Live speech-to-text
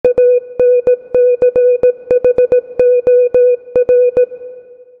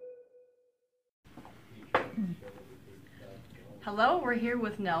Hello, we're here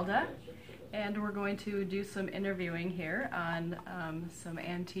with Nelda, and we're going to do some interviewing here on some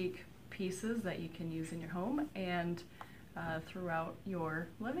antique pieces that you can use in your home and throughout your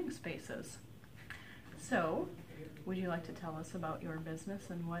living spaces. So, would you like to tell us about your business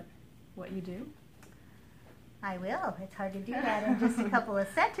and what you do? I will. It's hard to do that in just a couple of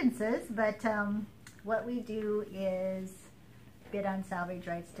sentences, but what we do is bid on salvage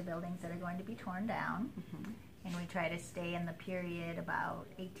rights to buildings that are going to be torn down. Mm-hmm. And we try to stay in the period about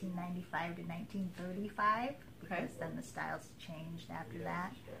 1895 to 1935, because then the styles changed after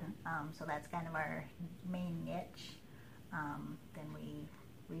that. So that's kind of our main niche. Then we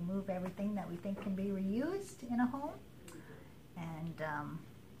remove everything that we think can be reused in a home. And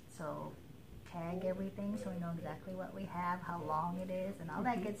so tag everything so we know exactly what we have, how long it is, and all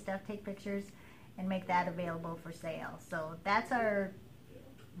that good stuff. Take pictures and make that available for sale. So that's our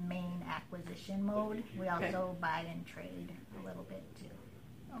main acquisition mode. We also buy and trade a little bit too.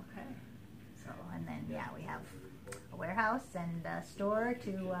 Okay. So, and then we have a warehouse and a store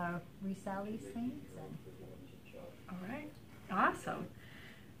to resell these things. All right. Awesome.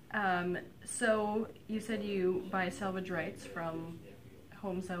 So you said you buy salvage rights from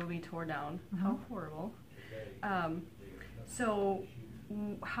homes that will be torn down. Mm-hmm. How horrible. So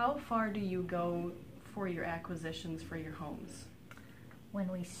how far do you go for your acquisitions for your homes? When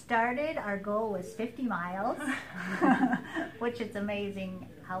we started, our goal was 50 miles, which is amazing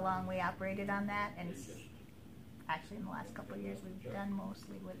how long we operated on that. And actually, in the last couple of years, we've done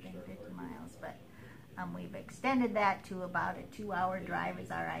mostly within 50 miles. But we've extended that to about a 2-hour drive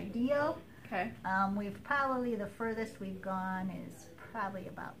is our ideal. Okay. We've probably, the furthest we've gone is probably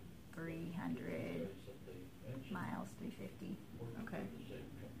about 300 miles, 350. Okay.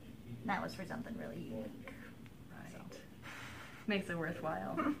 And that was for something really unique. Makes it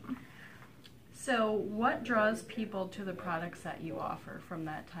worthwhile. So what draws people to the products that you offer from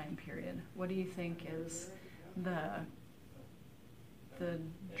that time period? What do you think is the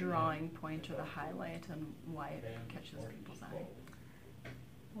drawing point or the highlight, and why it catches people's eye?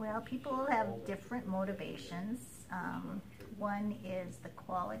 Well, people have different motivations. One is the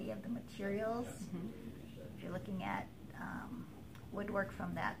quality of the materials. Mm-hmm. If you're looking at woodwork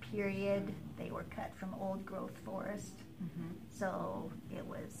from that period, they were cut from old growth forest. Mm-hmm. So it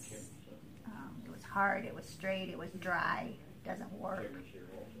was hard, it was straight, it was dry, doesn't warp.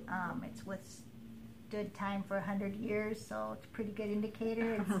 It's withstood time for 100 years, so it's a pretty good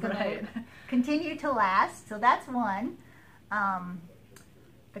indicator. It's going to continue to last. So that's one.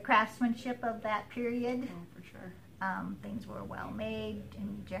 The craftsmanship of that period. Oh, for sure. Things were well made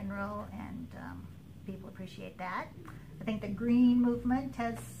in general, and people appreciate that. I think the green movement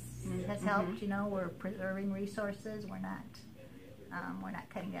has helped. You know, we're preserving resources. We're not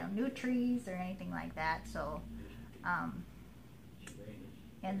cutting down new trees or anything like that. So,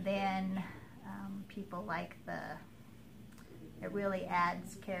 and then people like it really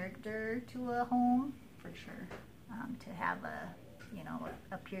adds character to a home. For sure. To have a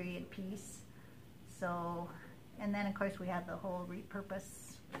period piece. So, and then of course we have the whole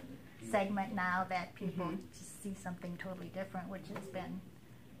repurpose segment now that people just see something totally different, which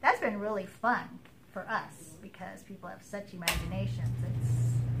that's been really fun for us because people have such imaginations.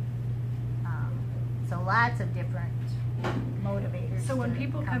 It's so lots of different motivators. So when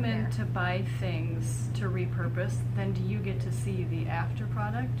people come in to buy things to repurpose, then do you get to see the after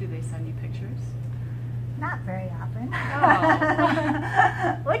product? Do they send you pictures? Not very often.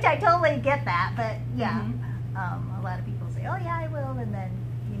 Oh. Which I totally get that, but yeah. A lot of people say, oh yeah, I will, and then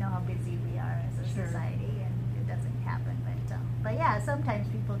you know how busy we are as a society, and it doesn't happen. But yeah, sometimes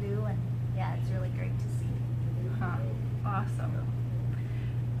people do, and yeah, it's really great to see. Huh. Awesome.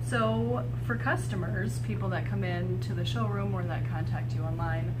 So for customers, people that come in to the showroom or that contact you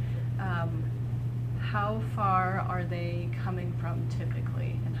online, how far are they coming from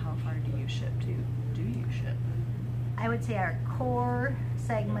typically, and how far do you ship to? Do you ship? I would say our core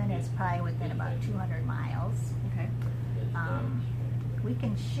segment is probably within about 200 miles. Okay. We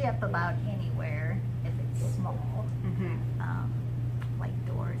can ship about anywhere if it's small. Mm-hmm. Like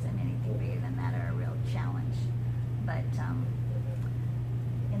doors, and anything bigger than that are a real challenge. But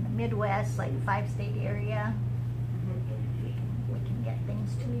in the Midwest, like 5-state area, we can get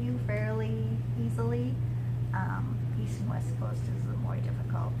things to you fairly easily. East and West Coast is a little more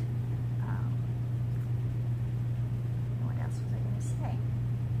difficult. What else was I going to say?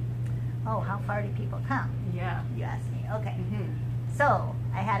 Oh, how far do people come? Yeah. You asked me. Okay. Mm-hmm. So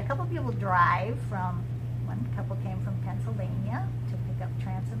I had a couple people drive from. One couple came from Pennsylvania to pick up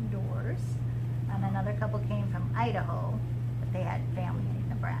transom doors, and another couple came from Idaho, but they had family in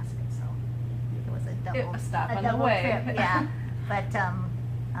Nebraska, so it was a double stop on the way. trip. Yeah. But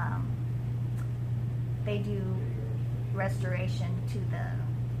they do restoration to the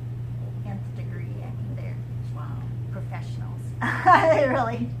nth degree. I mean, they're professionals. They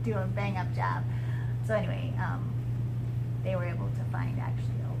really do a bang-up job. So anyway, they were able to find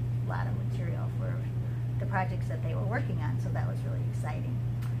actually a lot of material for the projects that they were working on, so that was really exciting.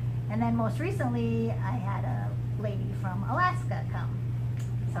 And then most recently, I had a lady from Alaska come.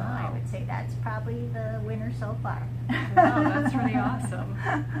 So I would say that's probably the winner so far. Wow, that's really awesome.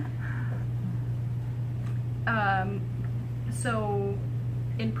 So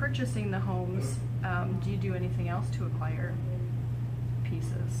in purchasing the homes, do you do anything else to acquire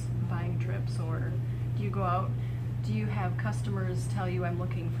pieces, buying trips, or do you go out? Do you have customers tell you, I'm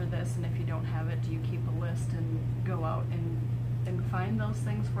looking for this, and if you don't have it, do you keep a list and go out and find those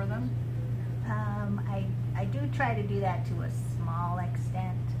things for them? I do try to do that to a small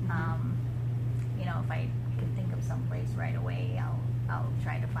extent. You know, if I can think of someplace right away, I'll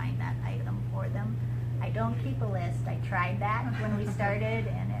try to find that item for them. I don't keep a list. I tried that when we started,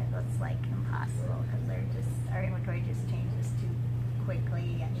 and it was like impossible because our inventory just changes too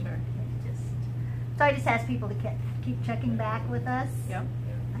quickly, and so I just ask people to keep checking back with us. Yep.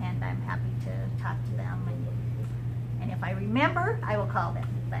 And I'm happy to talk to them, and if I remember, I will call them,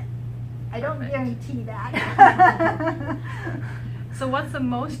 but I don't guarantee that. So what's the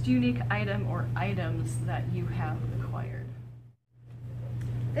most unique item or items that you have acquired?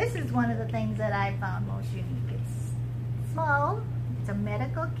 This is one of the things that I found most unique. It's small. It's a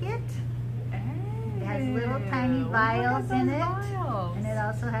medical kit. It has little tiny vials in it. And it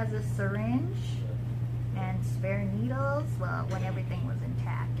also has a syringe and spare needles. Well, when everything was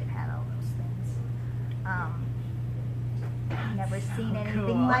intact, it had all those things. I've never seen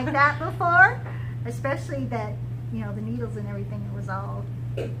anything like that before. Especially that, you know, the needles and everything, it was all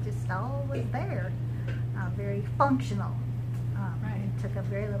was there. Very functional. It took up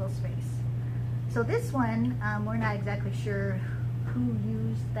very little space. So this one, we're not exactly sure who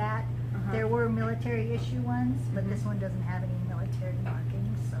used that. There were military issue ones, but this one doesn't have any military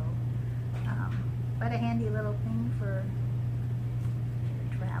markings. So, but a handy little thing for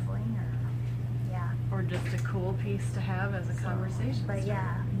traveling, or just a cool piece to have as a conversation. But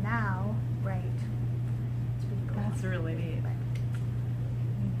yeah, now, right. It's pretty cool. That's really neat. But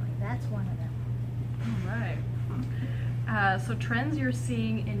anyway, that's one of them. All right. So trends you're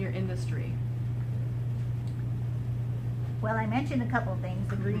seeing in your industry. Well, I mentioned a couple of things.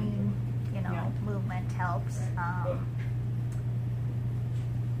 The green, movement helps. I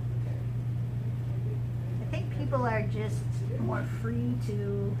think people are just more free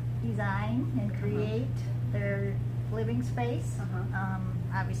to design and create their living space.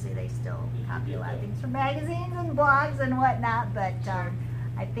 Obviously, they still copy a lot of things from magazines and blogs and whatnot, but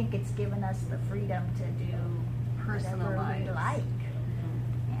I think it's given us the freedom to do whatever we like.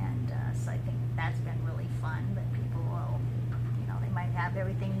 And so I think that's been really fun, that people will, they might have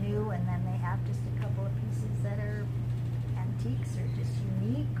everything new and then they have just a couple of pieces that are antiques or just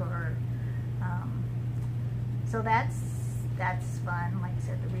unique, or so that's fun. Like I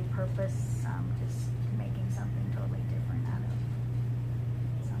said, the repurpose, just making something totally different out of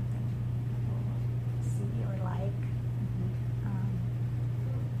something people see or like.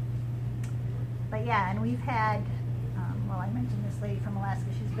 But yeah, and we've had, well, I mentioned this lady from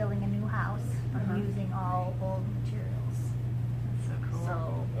Alaska. She's building a new house using all old materials. That's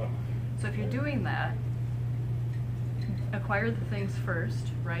so cool. So if you're doing that, acquire the things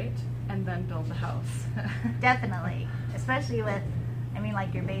first, right? And then build the house. Definitely. Especially with,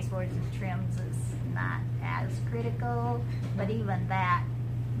 like your baseboards and trims is not as critical, but even that,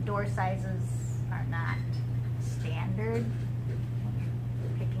 door sizes are not standard.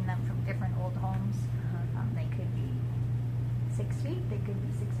 Picking them from different old homes, they could be 6 feet, they could be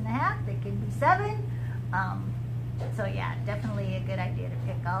 6.5, they could be 7. So yeah, definitely a good idea to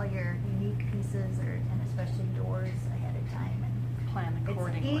pick all your unique pieces, and especially doors ahead of time, and plan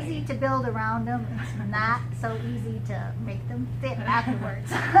accordingly. It's easy to build around them. It's not so easy to make them fit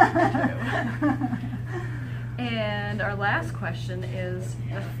afterwards. And our last question is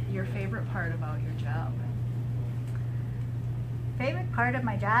your favorite part about your job. Favorite part of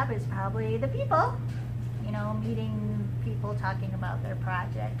my job is probably the people. Meeting people, talking about their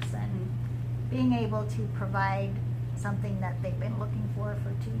projects, and being able to provide something that they've been looking for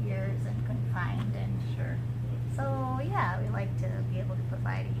 2 years and couldn't find. And so yeah, we like to be able to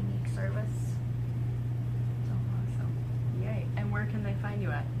provide a unique service. So awesome. Yay. And where can they find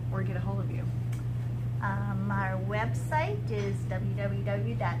you at, or get a hold of you? Our website is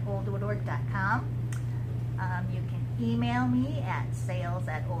www.oldwoodwork.com. You can email me at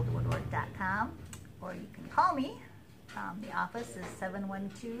sales@oldwoodwork.com, or you can call me. The office is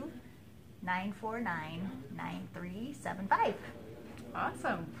 712-949-9375.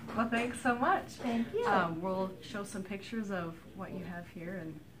 Awesome. Well, thanks so much. Thank you. We'll show some pictures of what you have here,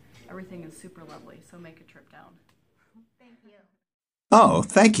 and everything is super lovely, so make a trip down. Thank you. Oh,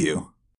 thank you.